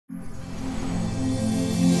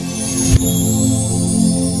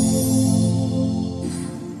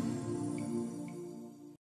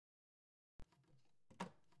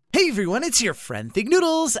Hey everyone, it's your friend Think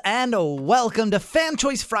Noodles, and welcome to Fan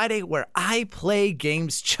Choice Friday, where I play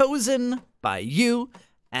games chosen by you.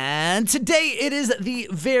 And today it is the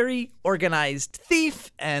very organized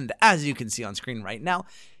thief, and as you can see on screen right now,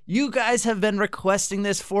 you guys have been requesting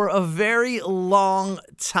this for a very long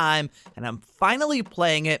time, and I'm finally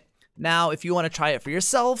playing it. Now, if you want to try it for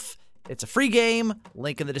yourself, it's a free game,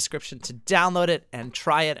 link in the description to download it and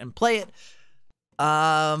try it and play it.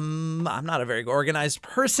 I'm not a very organized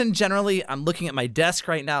person generally. I'm looking at my desk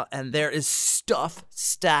right now and there is stuff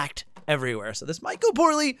stacked everywhere. So this might go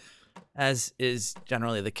poorly, as is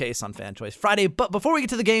generally the case on Fan Choice Friday. But before we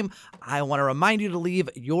get to the game, I want to remind you to leave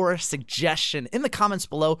your suggestion in the comments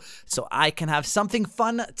below so I can have something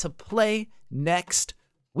fun to play next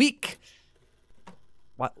week.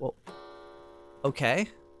 What? Well, okay.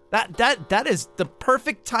 That is the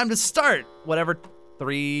perfect time to start. Whatever,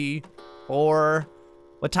 3, 4,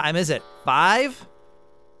 what time is it? 5,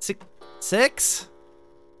 6,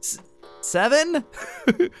 7,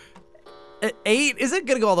 8, is it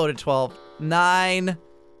gonna go all the way to 12? 9,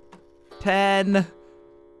 10,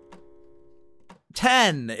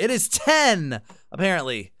 10, it is 10,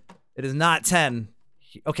 apparently. It is not 10,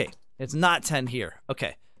 okay, it's not 10 here,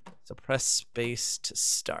 okay. So press space to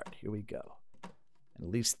start, here we go. And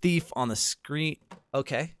it leaves thief on the screen,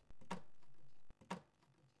 okay.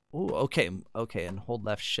 Ooh, okay, and hold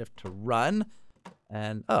left shift to run.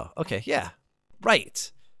 And, oh, okay, yeah,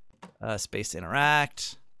 right. Space to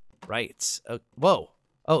interact, right. Whoa,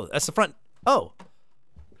 oh, that's the front, oh.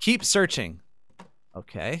 Keep searching,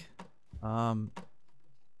 okay. Oh,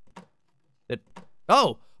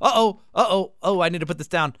 I need to put this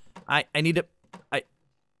down. I need to,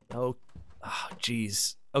 oh,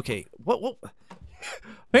 jeez. Okay, what,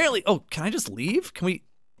 apparently, oh, can I just leave? Can we,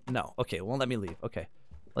 no, okay, it won't let me leave, okay.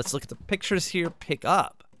 Let's look at the pictures here. Pick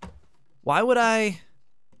up. Why would I?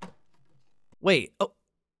 Wait.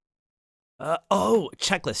 Oh,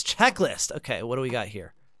 checklist. Okay, what do we got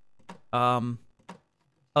here? Oh,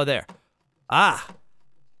 there.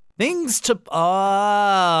 Things to.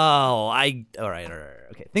 All right.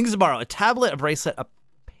 Okay, things to borrow: a tablet, a bracelet, a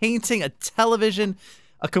painting, a television,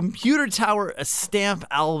 a computer tower, a stamp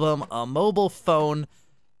album, a mobile phone,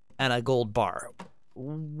 and a gold bar.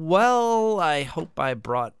 Well, I hope I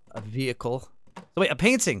brought a vehicle. So wait, a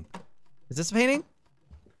painting. Is this a painting?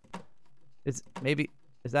 Is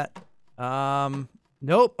that?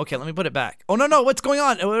 Nope. Okay, let me put it back. Oh, no, what's going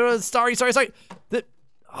on? Sorry.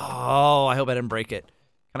 Oh, I hope I didn't break it.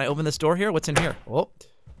 Can I open this door here? What's in here? Oh, all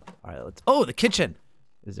right, oh, the kitchen.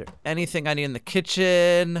 Is there anything I need in the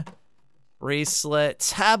kitchen? Bracelet,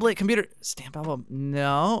 tablet, computer, stamp album,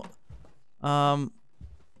 no.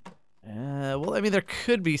 Well, I mean, there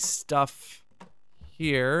could be stuff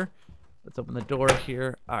here. Let's open the door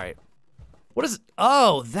here. All right. What is it?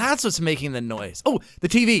 Oh, that's what's making the noise. Oh, the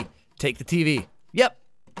TV. Take the TV. Yep.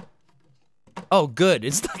 Oh, good.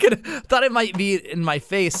 It's not gonna, thought it might be in my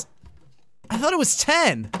face. I thought it was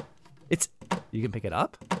 10. You can pick it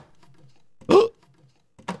up? Oh,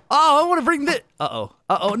 I want to bring the, no,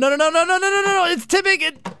 it's tipping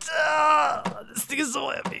it. This thing is so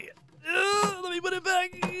heavy. Let me put it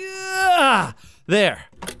back. There.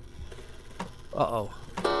 Oh,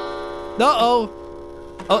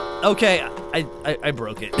 okay. I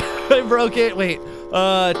broke it. I broke it. Wait.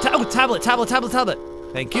 Tablet.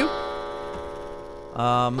 Thank you.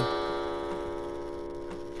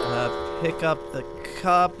 Pick up the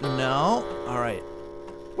cup. No. All right.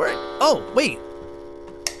 Where? Oh, wait.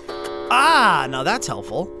 Now that's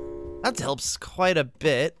helpful. That helps quite a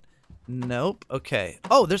bit. Nope. Okay.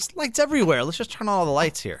 Oh, there's lights everywhere. Let's just turn on all the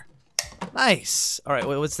lights here. Nice. All right.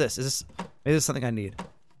 Wait, what's this? Is this maybe there's something I need?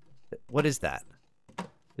 What is that?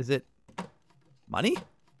 Is it money?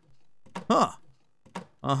 Huh.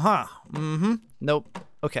 Nope.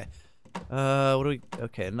 Okay. What do we?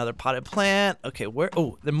 Okay, another potted plant. Okay, where?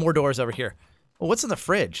 Oh, there are more doors over here. Oh, what's in the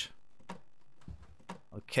fridge?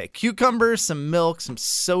 Okay, cucumbers, some milk, some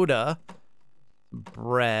soda,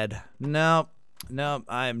 bread. Nope.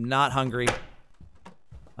 I'm not hungry.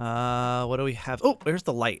 What do we have? Oh, there's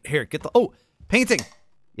the light. Here, get the, oh, painting.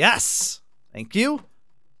 Yes. Thank you.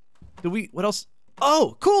 What else?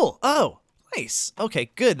 Oh, cool. Oh, nice.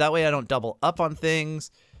 Okay, good. That way I don't double up on things.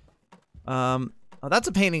 Oh, that's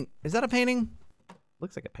a painting. Is that a painting?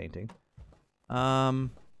 Looks like a painting. Oh,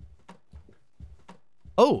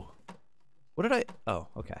 what did I, oh,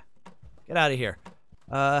 okay. Get out of here.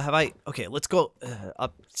 Okay, let's go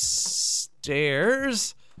upstairs.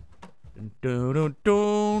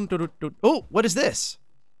 Oh, what is this?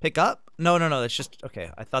 Pick up? No, that's just,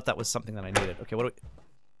 okay. I thought that was something that I needed. Okay,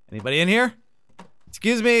 anybody in here?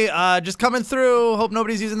 Excuse me, just coming through. Hope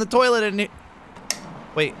nobody's using the toilet in here.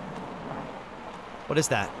 Wait. What is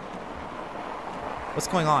that? What's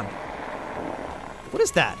going on? What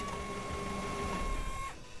is that?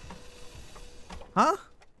 Huh?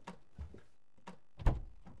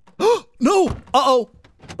 No! Uh-oh!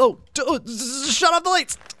 Oh, shut off the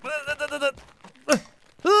lights!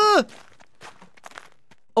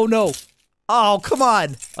 Oh no! Oh, come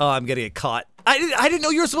on! Oh, I'm gonna get caught. I didn't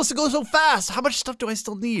know you were supposed to go so fast! How much stuff do I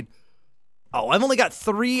still need? Oh, I've only got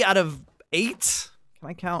 3 out of 8? Can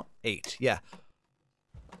I count? 8, yeah.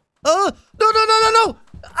 No!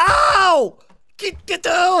 Ow! Get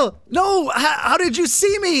down! No! How did you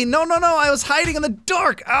see me? No, I was hiding in the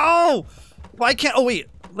dark! Ow! Why can't- oh wait.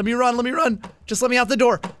 Let me run. Just let me out the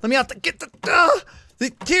door. Let me out the- get the-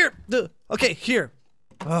 here! Okay, here.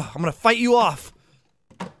 I'm gonna fight you off.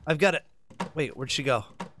 I've got it. Wait, where'd she go?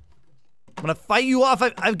 I'm gonna fight you off.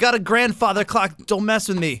 I've got a grandfather clock. Don't mess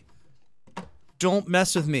with me. Don't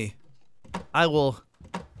mess with me. I will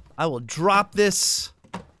drop this.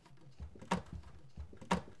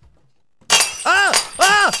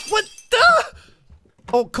 What the?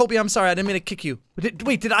 Oh, Kobe, I'm sorry. I didn't mean to kick you.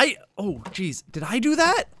 Wait, did I? Oh, jeez. Did I do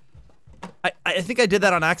that? I think I did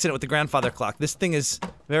that on accident with the grandfather clock. This thing is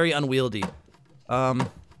very unwieldy.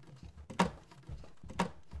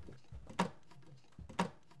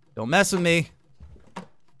 Don't mess with me.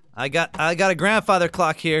 I got a grandfather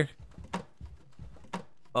clock here.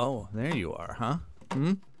 Oh, there you are, huh?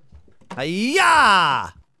 Hi-ya!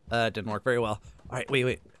 It didn't work very well. All right,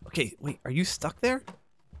 wait. Okay, wait, are you stuck there?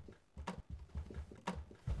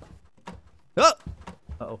 Oh!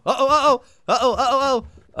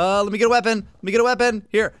 Let me get a weapon.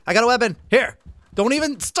 Here, I got a weapon. Here. Don't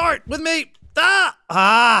even start with me.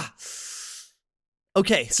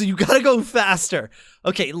 Okay, so you gotta go faster.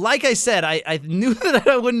 Okay, like I said, I knew that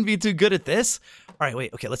I wouldn't be too good at this. All right,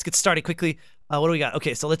 wait, okay, let's get started quickly. What do we got?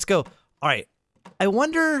 Okay, so let's go. All right, I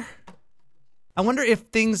wonder if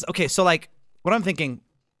things, okay, so like, what I'm thinking,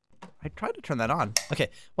 I tried to turn that on. Okay,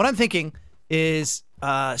 what I'm thinking is,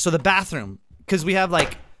 so the bathroom, because we have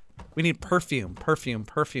like, we need perfume,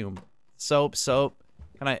 soap.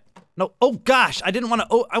 Can I, no, oh gosh, I didn't want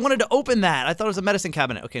to, I wanted to open that. I thought it was a medicine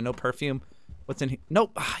cabinet. Okay, no perfume. What's in here?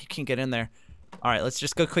 Nope, you can't get in there. All right, let's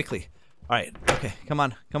just go quickly. All right, okay, come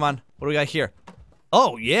on. What do we got here?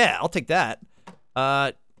 Oh yeah, I'll take that.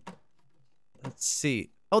 Let's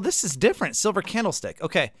see. Oh, this is different, silver candlestick.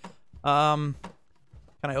 Okay, can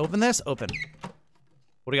I open this? Open.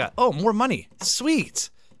 What do we got? Oh, more money, sweet.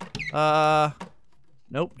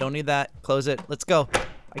 Nope, don't need that. Close it, let's go.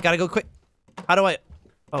 I gotta go quick. How do I,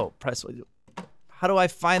 oh, press, how do I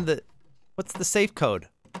find the, what's the safe code?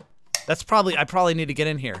 That's probably, I probably need to get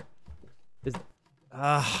in here.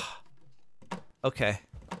 Okay.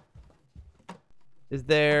 Is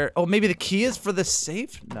there, oh, maybe the key is for the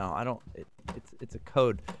safe? No, I don't, it's a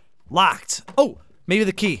code. Locked. Oh, maybe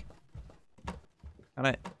the key.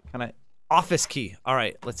 Can I, office key. All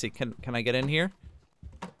right, let's see, can I get in here?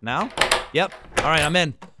 Now? Yep, all right, I'm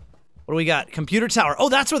in. What do we got? Computer tower. Oh,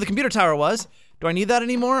 that's where the computer tower was. Do I need that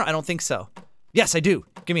anymore? I don't think so. Yes, I do.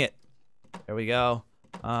 Give me it. There we go.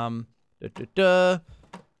 Oh,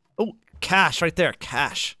 cash right there.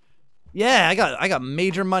 Cash. Yeah, I got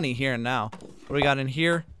major money here and now. What do we got in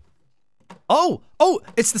here? Oh,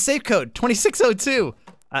 it's the safe code. 2602.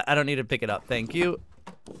 I don't need to pick it up. Thank you.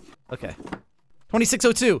 Okay.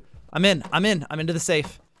 2602. I'm into the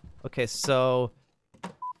safe. Okay, so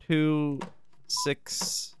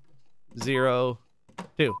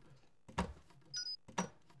 2602.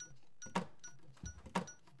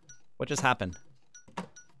 What just happened?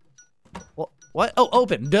 What? Oh,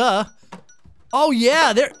 open. Duh. Oh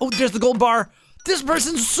yeah, there's the gold bar. This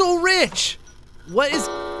person's so rich. What is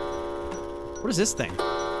this thing?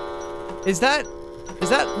 Is that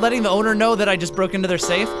letting the owner know that I just broke into their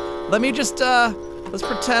safe? Let me just let's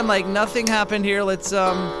pretend like nothing happened here. Let's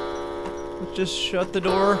just shut the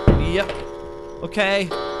door. Yep. Okay.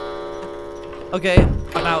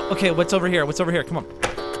 I'm out. Okay, what's over here? Come on.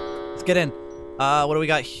 Let's get in. What do we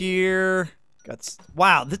got here?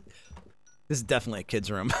 Wow, this is definitely a kid's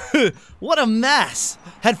room. What a mess.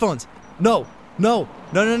 Headphones. No.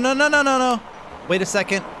 Wait a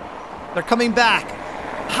second. They're coming back.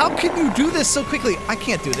 How can you do this so quickly? I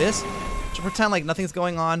can't do this. Just pretend like nothing's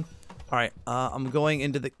going on. All right, I'm going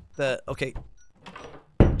into the okay.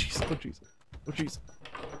 Jeez, oh jeez.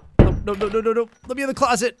 No. Let me in the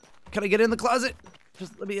closet. Can I get in the closet?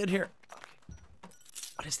 Just let me in here. Okay.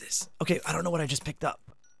 What is this? Okay, I don't know what I just picked up.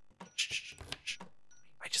 Shh.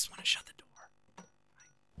 I just want to shut the door. I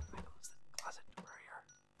close the closet door here.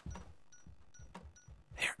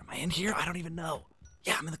 There, am I in here? I don't even know.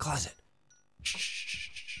 Yeah, I'm in the closet.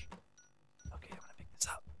 Shh. Okay, I'm gonna pick this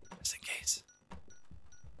up just in case.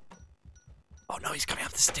 Oh no, he's coming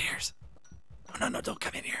up the stairs. No, don't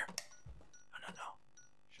come in here. No.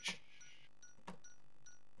 Shh. Be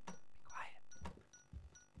quiet.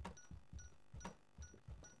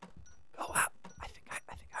 Go up. I think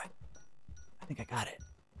I got it.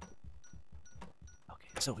 Okay,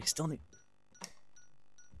 so we still need.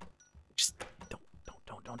 Just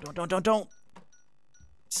don't.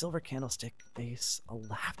 Silver candlestick face, a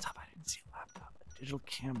laptop. I didn't see a laptop. A digital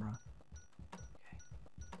camera.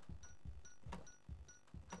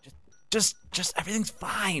 Okay. Just everything's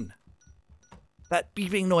fine. That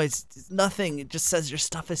beeping noise is nothing. It just says your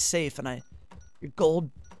stuff is safe, and your gold.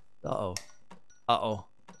 Uh oh.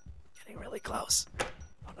 Getting really close.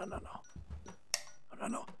 No.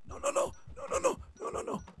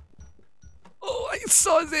 No. Oh, I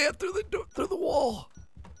saw his hand through the wall.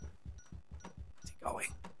 Where's he going?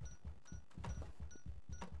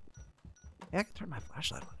 Yeah, I can turn my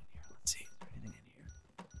flashlight on in here. Let's see. Is there anything in here?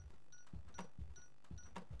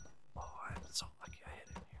 Oh, I'm so lucky I hid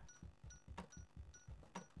in here.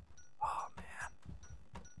 Oh, man.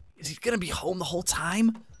 Is he gonna be home the whole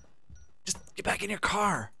time? Just get back in your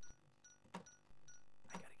car. I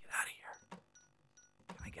gotta get out of here.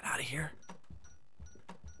 Can I get out of here?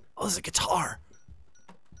 Oh, there's a guitar.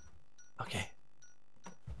 Okay.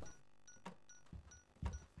 I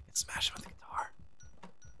can smash him with the guitar.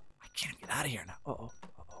 I can't even get out of here now. Uh-oh.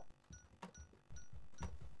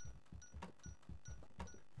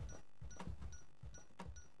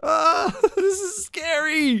 Ah, this is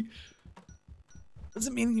scary.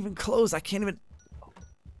 Doesn't mean even close. I can't even. Oh,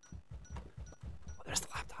 there's the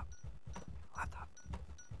laptop.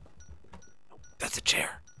 No, that's a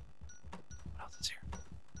chair. What else is here?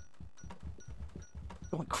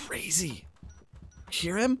 Going crazy.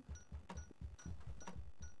 Hear him?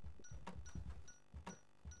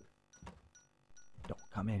 Don't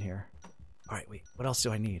come in here. All right, wait. What else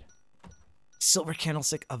do I need? Silver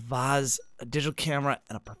candlestick, a vase, a digital camera,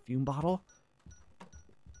 and a perfume bottle.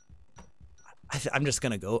 I'm just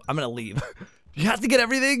gonna go. I'm gonna leave. You have to get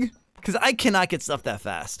everything? Because I cannot get stuff that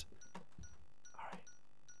fast. All right.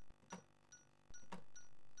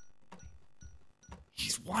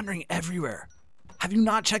 He's wandering everywhere. Have you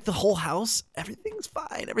not checked the whole house? Everything's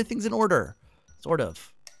fine. Everything's in order. Sort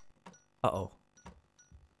of. Uh-oh.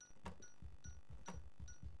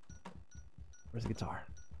 Where's the guitar?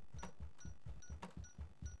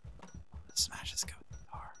 Smash this guitar.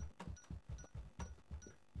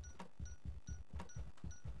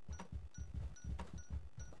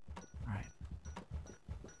 All right.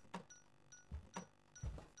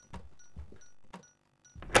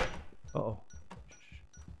 Uh-oh.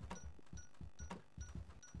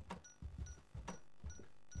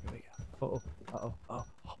 Here we go. Uh-oh. Oh.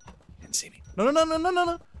 You didn't see me. No.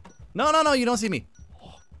 No, you don't see me.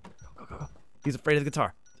 Oh, go. He's afraid of the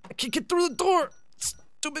guitar. I can't get through the door.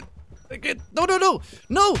 Stupid. No.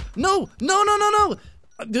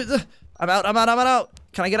 I'm out.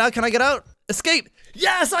 Can I get out? Escape.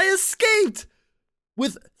 Yes, I escaped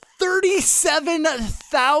with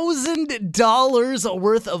 $37,000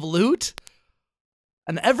 worth of loot.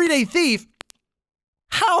 An everyday thief.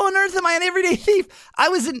 How on earth am I an everyday thief? I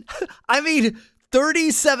made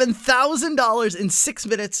 $37,000 in 6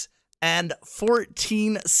 minutes and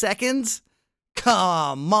 14 seconds.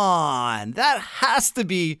 Come on. That has to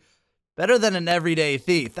be better than an everyday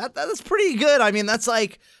thief. That's pretty good. I mean, that's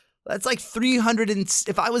like 300 and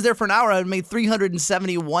if I was there for an hour, I would have made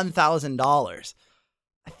 $371,000.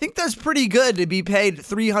 I think that's pretty good to be paid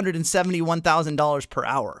 $371,000 per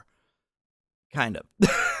hour. Kind of.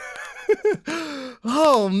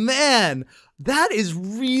 Oh man, that is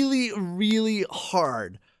really, really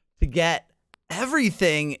hard to get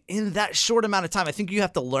everything in that short amount of time. I think you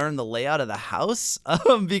have to learn the layout of the house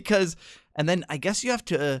because, and then I guess you have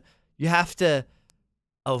to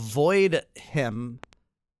avoid him.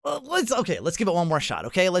 Let's give it one more shot.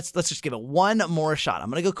 Okay, let's just give it one more shot.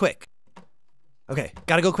 I'm gonna go quick. Okay,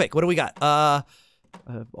 gotta go quick. What do we got?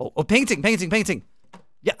 Painting.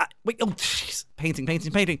 Yeah, wait. Oh, jeez.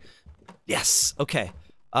 Painting. Yes. Okay.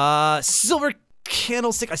 Silver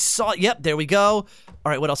candlestick. I saw it. Yep. There we go. All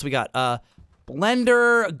right. What else we got?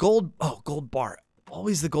 Blender, gold. Oh, gold bar.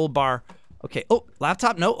 Always the gold bar. Okay. Oh,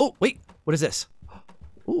 laptop. No. Oh, wait. What is this?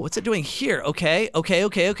 Ooh, what's it doing here? Okay. What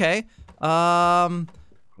do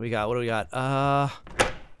we got? All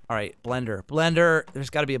right. Blender.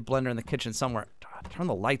 There's got to be a blender in the kitchen somewhere. Turn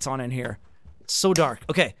the lights on in here. It's so dark.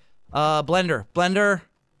 Okay. Blender.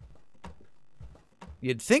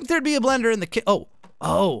 You'd think there'd be a blender in the kitchen.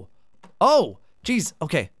 Oh. Geez.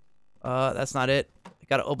 Okay. That's not it.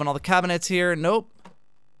 Gotta open all the cabinets here. Nope.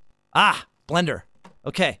 Ah, blender.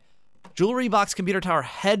 Okay. Jewelry box, computer tower,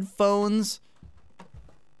 headphones.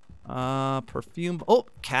 Perfume. Oh,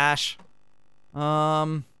 cash.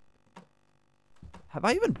 Have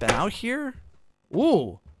I even been out here?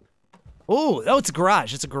 Ooh. Ooh, oh, it's a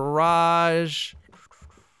garage. It's a garage.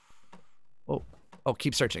 Oh,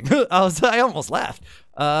 keep searching. I almost laughed.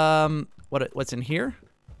 What's in here?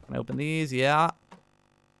 Can I open these? Yeah.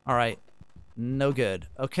 All right. No good.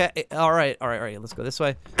 Okay. All right. Let's go this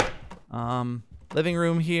way. Living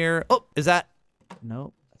room here. Oh, is that?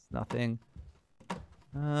 Nope. That's nothing.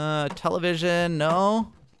 Television.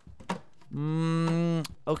 No.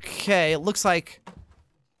 Okay. It looks like.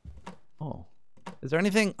 Oh. Is there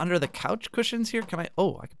anything under the couch cushions here? Can I?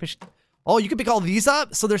 Oh, I can push. Oh, you can pick all these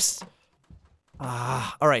up. So there's.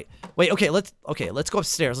 All right. Wait. Okay. Let's go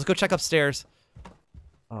upstairs. Let's go check upstairs.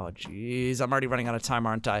 Oh, jeez. I'm already running out of time,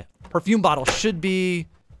 aren't I? Perfume bottle should be.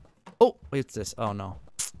 Oh, wait. What's this? Oh no.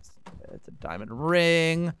 It's a diamond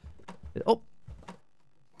ring. Oh.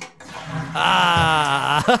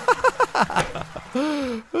 Ah.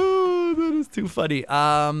 Oh, that is too funny.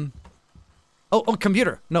 Oh,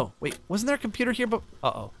 computer. No, wait. Wasn't there a computer here? But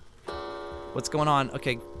uh-oh. What's going on?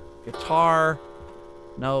 Okay. Guitar.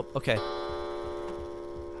 Nope. Okay.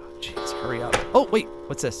 Jeez, hurry up. Oh, wait.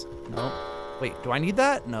 What's this? No. Wait, do I need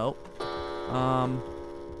that? No.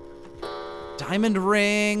 Diamond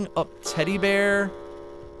ring. Oh, teddy bear.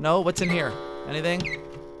 No, what's in here? Anything?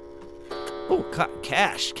 Oh,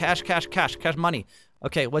 cash. Cash money.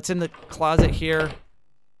 Okay, what's in the closet here?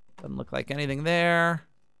 Doesn't look like anything there.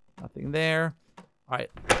 Nothing there. All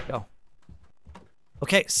right, go.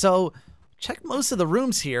 Okay, so check most of the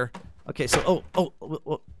rooms here. Okay, so, oh,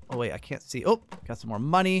 wait, I can't see. Oh, got some more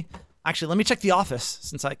money. Actually, let me check the office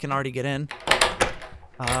since I can already get in.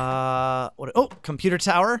 Oh, computer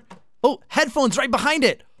tower. Oh, headphones right behind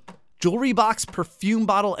it. Jewelry box, perfume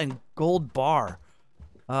bottle, and gold bar.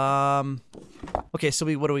 Okay, so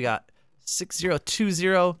what do we got?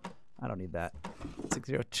 6020. I don't need that.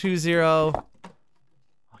 6020.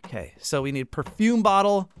 Okay, so we need perfume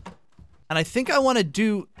bottle. And I think I want to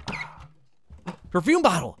do perfume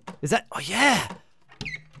bottle. Is that? Oh, yeah.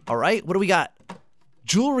 All right, what do we got?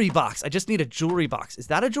 Jewelry box. I just need a jewelry box. Is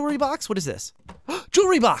that a jewelry box? What is this?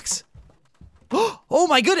 Jewelry box. Oh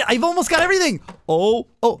my goodness, I've almost got everything. Oh,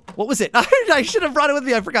 what was it? I should have brought it with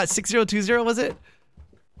me. I forgot. 6020 was it?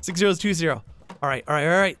 6020. All right.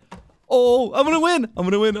 Oh, I'm gonna win.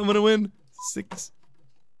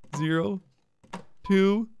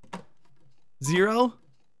 6020.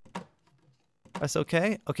 That's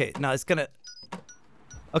okay. Okay, now it's gonna.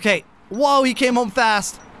 Okay. Whoa, he came home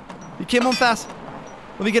fast. Let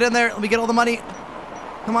me get in there. Let me get all the money.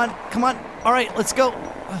 Come on. All right, let's go.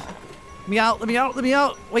 Let me out.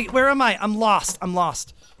 Wait, where am I? I'm lost.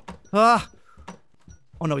 Oh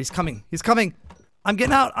no, he's coming. I'm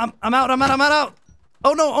getting out. I'm out.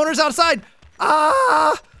 Oh no, owner's outside.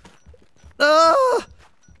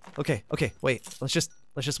 Okay, wait. Let's just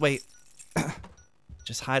wait.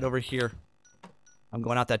 Just hide over here. I'm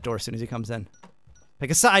going out that door as soon as he comes in.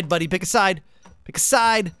 Pick a side, buddy. Pick a side.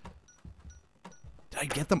 Did I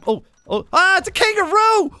get them? Oh. It's a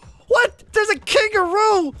kangaroo! What? There's a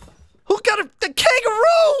kangaroo! Who got a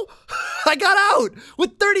kangaroo? I got out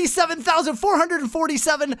with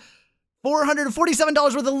 $37,447 $447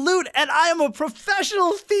 worth of loot, and I am a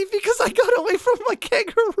professional thief because I got away from a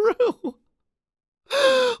kangaroo.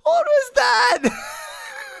 What was that?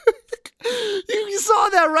 You saw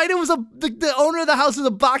that, right? It was the owner of the house was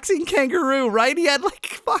a boxing kangaroo, right? He had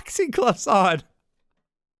like boxing gloves on.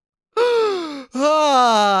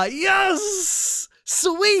 Yes!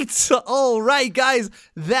 Sweet! All right, guys.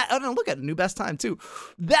 Oh, look at new best time too.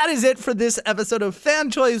 That is it for this episode of Fan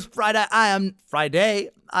Choice Friday.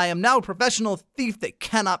 I am now a professional thief that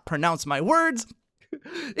cannot pronounce my words.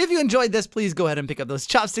 If you enjoyed this, please go ahead and pick up those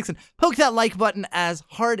chopsticks and poke that like button as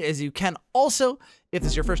hard as you can. Also, if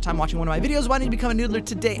this is your first time watching one of my videos, why don't you become a noodler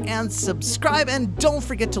today and subscribe? And don't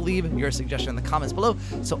forget to leave your suggestion in the comments below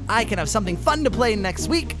so I can have something fun to play next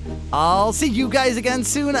week. I'll see you guys again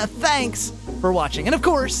soon. Thanks for watching. And of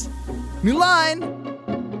course, new line.